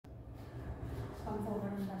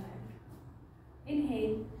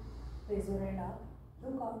Inhale, raise your head up,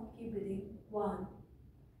 look up, keep breathing. 1,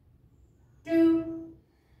 2,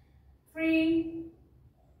 3,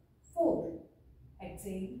 4.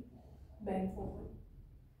 Exhale, bend forward.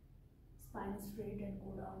 Spine straight and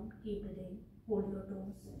go down. Keep breathing. Hold your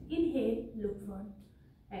toes. Inhale, look front.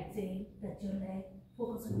 Exhale, touch your leg.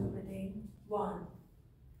 Focus on your breathing. 1,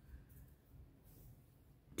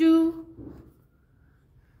 2,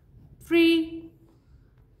 3,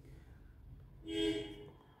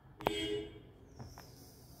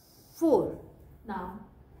 4. Now,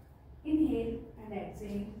 inhale and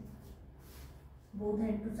exhale. Both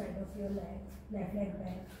hands to side of your leg. Left leg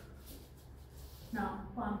back. Now,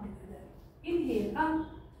 palm together. Inhale up.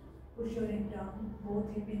 Push your hip down.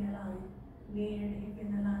 Both hip in a line. Knee and hip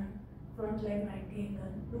in a line. Front leg 90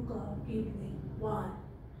 angle. Look up. Keep breathing. 1,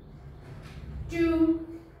 2,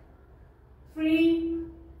 3,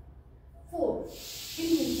 4.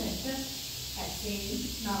 Inhale center. Exhale.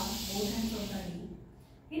 Now both hands on the knee.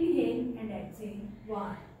 Inhale and exhale.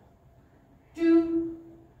 1, 2,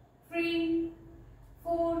 3,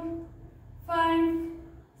 4, 5,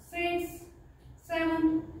 6,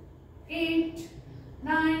 7, 8,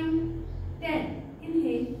 9, 10.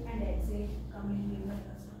 Inhale and exhale. Come in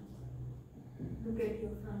Virabhadrasana. Look at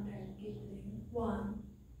your front end. Keep breathing. 1,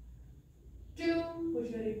 2. Push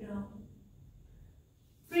your hip down.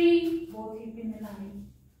 3. Both hip in a line.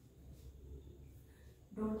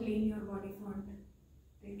 Don't lean your body front.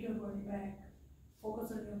 Take your body back.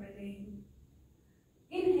 Focus on your breathing.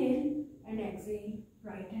 Inhale and exhale.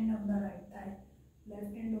 Right hand on the right thigh.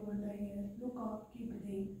 Left hand over the ear. Look up. Keep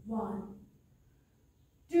breathing. 1,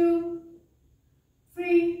 2,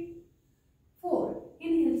 3, 4.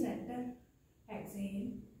 Inhale center.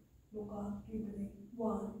 Exhale. Look up. Keep breathing.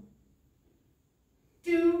 1,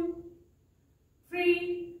 2,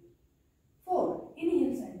 3, 4.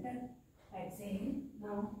 Inhale center. Exhale.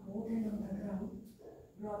 Now both hands on the ground.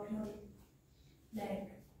 Drop your leg.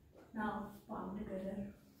 Now palm together.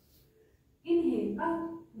 Inhale up.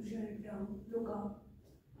 Push your hip down. Look up.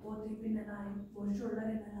 Both hip in a line. Both shoulder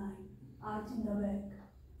in a line. Arch in the back.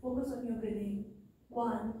 Focus on your breathing.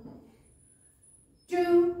 1,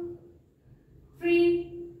 2,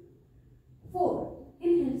 3, 4.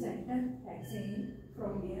 Inhale center. Exhale.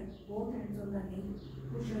 From here, both hands on the knee.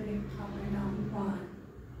 Push your hip up and down. 1,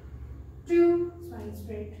 2. Spine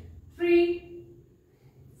straight. 3,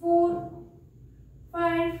 4,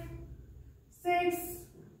 5, 6,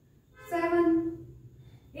 7,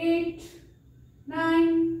 8,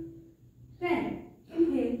 9, 10.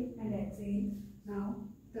 Inhale and exhale. Now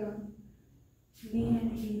turn knee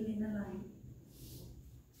and heel in a line.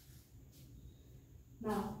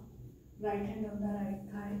 Now right hand on the right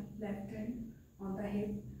thigh, left hand on the hip.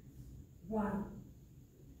 1,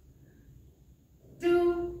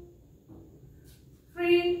 2,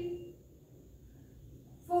 3,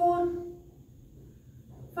 4,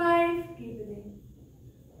 5. Keep breathing.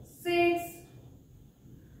 6,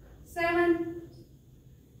 7,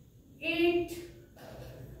 8,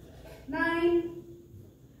 9,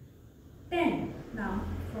 10. Now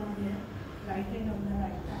from here, right hand on the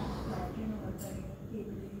right thigh, left hand over the ear. Keep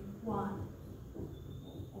breathing. 1.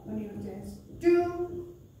 Open your chest.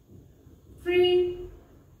 2, 3,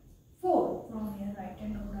 4. From here, right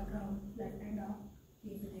hand on the ground, left hand up.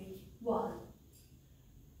 Keep breathing. 1,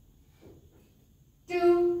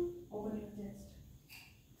 2. Open your chest.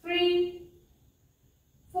 3,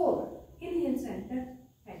 4. Inhale center.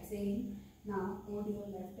 Exhale. Now hold your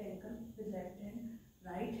left ankle with left hand.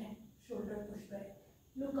 Right hand. Shoulder push back.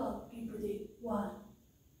 Look up. Keep breathing. 1,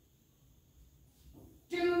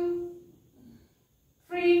 2,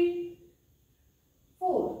 3,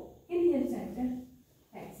 4. Inhale center.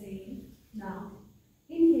 Exhale. Now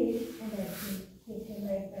inhale and exhale. Take your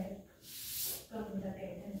leg back. Come to the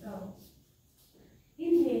cat and cow.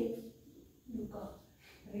 Inhale. Look up.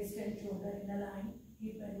 Wrist and shoulder in a line.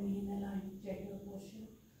 Hip and knee in a line. Check your posture.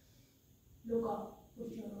 Look up.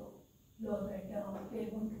 Push your lower back down.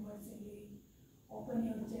 Tailbone towards the knee. Open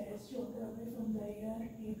your chest. Shoulder away from the ear.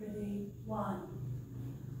 Keep breathing. 1,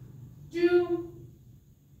 2,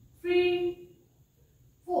 3,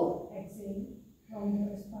 4. Exhale. Round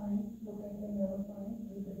your spine. Look at the lower spine.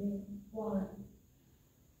 Keep breathing. 1,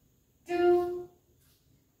 2,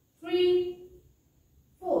 3,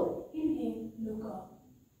 4. Inhale. Look up.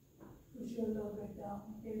 Push your lower back down.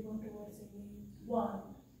 Tailbone towards the knee. 1,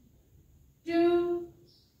 2,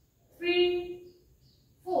 3,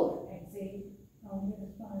 4. Exhale. Round your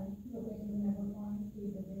spine. Look at your navel point.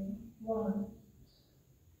 Keep breathing. 1,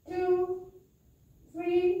 2,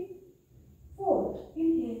 3, 4.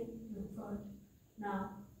 Inhale. Look front. Now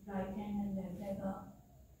right hand and left leg up.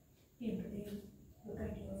 Keep breathing. Look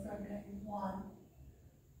at your front leg. 1,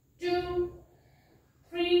 2,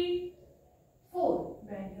 3, 4.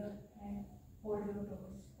 Bend your hand. Hold your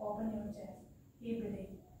toes. Open your chest. Keep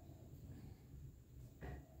breathing.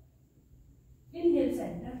 Inhale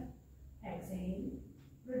center. Exhale.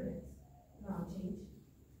 Release. Now change.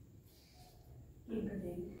 Keep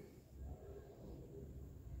breathing.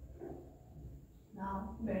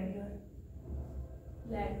 Now bend your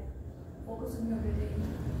leg. Focus on your breathing.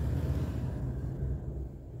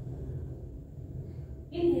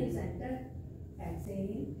 Inhale center.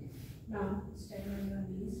 Exhale. Now stand on your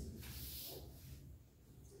knees.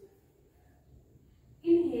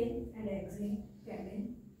 Inhale and exhale.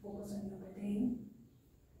 Cabin. Focus on your breathing.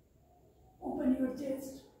 Open your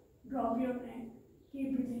chest. Drop your neck.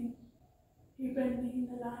 Keep breathing. Keep bending in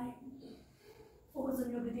the line. Focus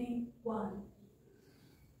on your breathing. 1,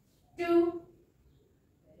 2,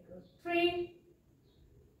 very good. 3,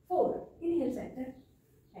 4. Inhale center.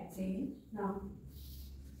 Exhale. Now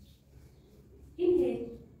inhale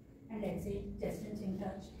and exhale. Chest and chin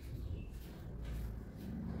touch.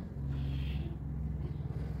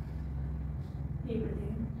 Keep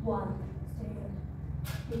breathing. 1. Stay here.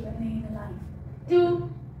 Keep bending in the line.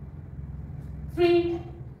 2, 3,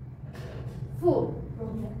 4. From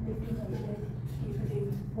here, lift your leg. Keep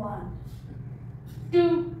breathing. 1,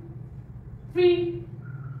 2, 3,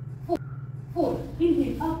 4. 4.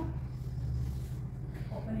 Inhale up.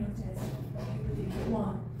 Open your chest. Keep breathing.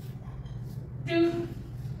 1, 2,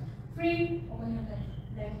 3. Open your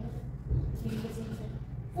leg. Keep breathing.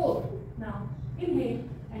 4. Now inhale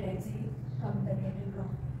and exhale. Come the head and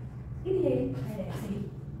ground. Inhale and exhale.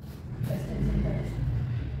 Chest and chin touch.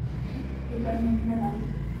 Keep bending in the line.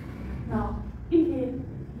 Now inhale.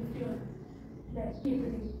 Lift your leg. Keep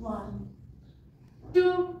breathing. 1,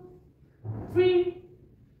 2, 3,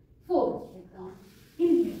 4. Sit down.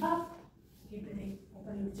 Inhale up. Keep breathing.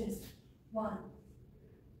 Open your chest. 1,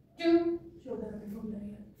 2. Shoulder away from the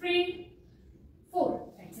ear. 3,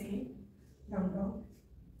 4. Exhale. Down dog.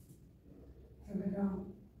 Shoulder down.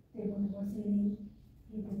 Table over ceiling.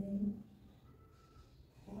 Keep breathing.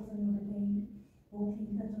 Focus on your breathing. Both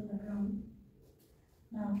feet touch on the ground.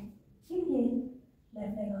 Now inhale.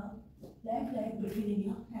 Left leg up. Left leg between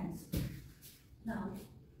your hands. Now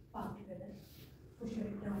palm together. Push your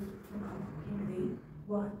head down. Keep breathing.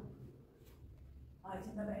 1. Eyes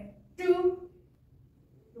in the back. 2.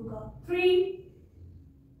 Look up. 3,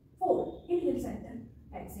 4. Inhale center.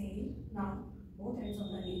 Exhale. Now both hands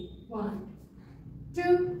on the knee. 1,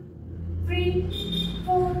 2, 3,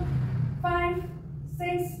 4, 5,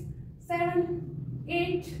 6, 7,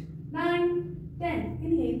 8, 9, 10.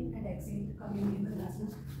 Inhale and exhale. Coming in the last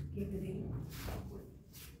one. Keep breathing.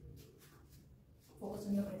 Focus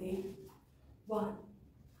on your breathing. 1.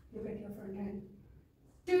 Look at your front hand.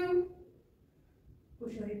 2.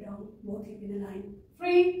 Push your head down. Both hip in a line.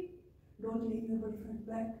 3. Don't lean your body front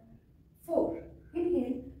back. 4.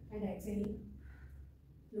 Inhale and exhale.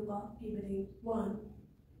 Look up. Keep breathing. 1,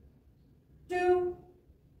 2,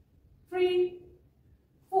 3,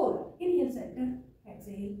 4. Inhale center.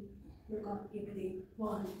 Exhale. Look up. Keep breathing.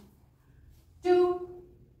 1, 2,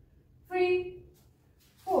 3,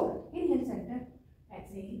 4. Inhale center.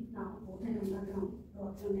 Exhale. Now both hands on the ground.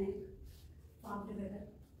 Drop your neck. Palm together.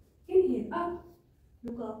 Inhale up.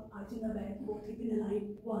 Look up. Arch in the back. Both hip in a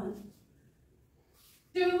line. 1,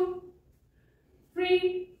 2,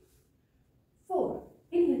 3, 4.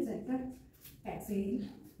 Inhale center. Exhale.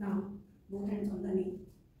 Now both hands on the knee.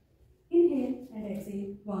 Inhale and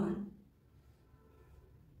exhale. 1,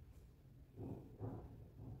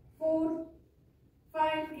 4,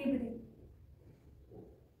 5. Keep breathing.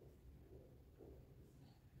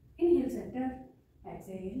 Inhale center.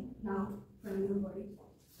 Exhale. Now from your body.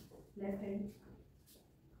 Left hand.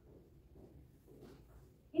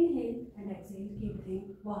 Inhale and exhale. Keep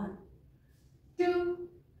breathing. 1, 2,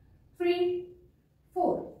 3,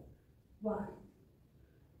 4. 1,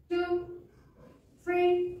 2,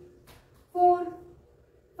 3, 4,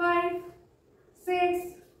 5,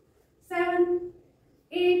 6, 7,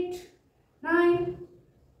 8, 9,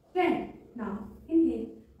 10. Now inhale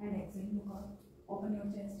and exhale. Look up. Open your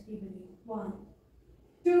chest. Keep breathing. 1,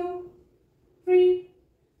 2, 3,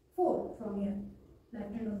 4. From here.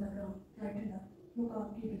 Left hand on the ground. Right hand up. Look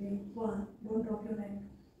up. Keep breathing. 1. Don't drop your neck.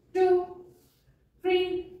 2,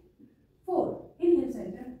 3, 4. Inhale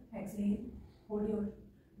center. Exhale. Hold your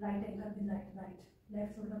right ankle with right.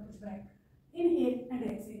 Left shoulder push back. Inhale and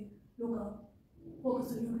exhale. Look up.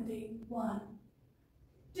 Focus on your breathing. 1,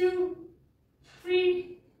 2,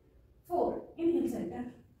 3, 4. Inhale center.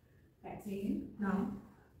 Exhale. Now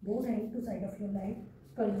both hands to side of your leg.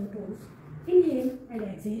 Curl your toes. Inhale and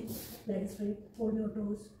exhale, legs straight, hold your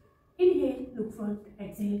toes. Inhale, look front,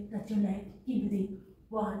 exhale, touch your leg, keep breathing.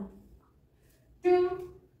 1, 2,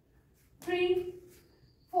 3,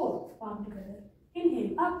 4, palm together.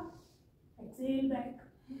 Inhale, up, exhale, back,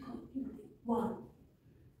 keep breathing. 1,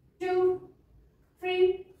 2,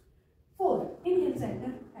 3, 4, inhale,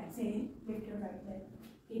 center, exhale, lift your right leg,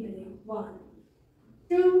 keep breathing. 1,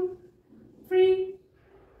 2, 3,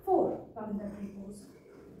 4, come in the tree pose.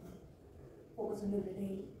 Focus on your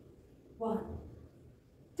breathing. 1,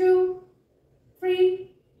 2,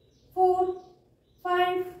 3, 4,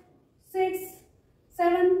 5, 6,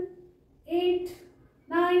 7, 8,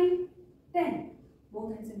 9, 10.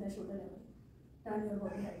 Both hands in the shoulder level. Turn your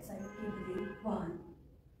body right side. Keep breathing. 1.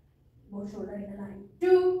 Both shoulder in a line.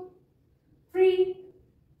 2, 3,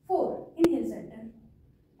 4. Inhale, center.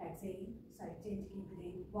 Exhale. Side change. Keep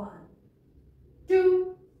breathing. 1,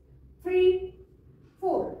 2, 3,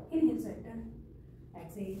 4. Inhale, center.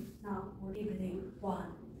 Exhale. Now, keep breathing.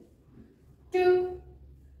 1, 2,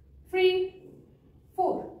 3,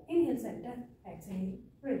 4. Inhale, center. Exhale.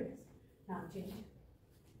 Release. Now change.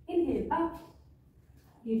 Inhale, up.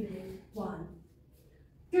 Keep breathing. 1,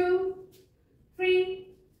 2, 3,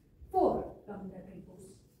 4. Come in the tree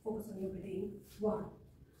pose. Focus on your breathing. 1,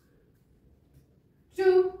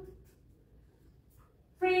 2,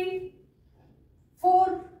 3,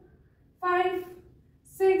 4, 5,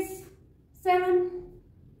 6, 7,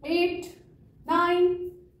 8,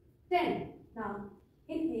 9, 10. Now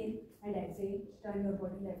inhale and exhale. Turn your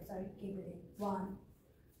body left side. Keep breathing. 1,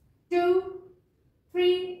 2,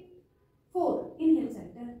 3, 4. Inhale,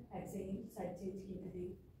 center. Exhale. Side change. Keep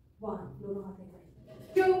breathing. 1. दोनों हाथ एक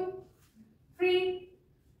 2, 3,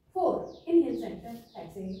 4. Inhale, center.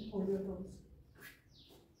 Exhale. Hold your toes.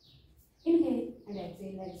 Inhale and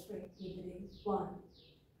exhale. Legs straight. Keep breathing. 1,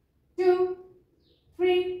 2,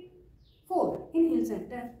 3, 4. Inhale,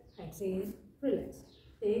 center. Exhale. Relax.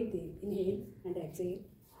 Take deep. Inhale and exhale.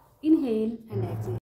 Inhale and exhale.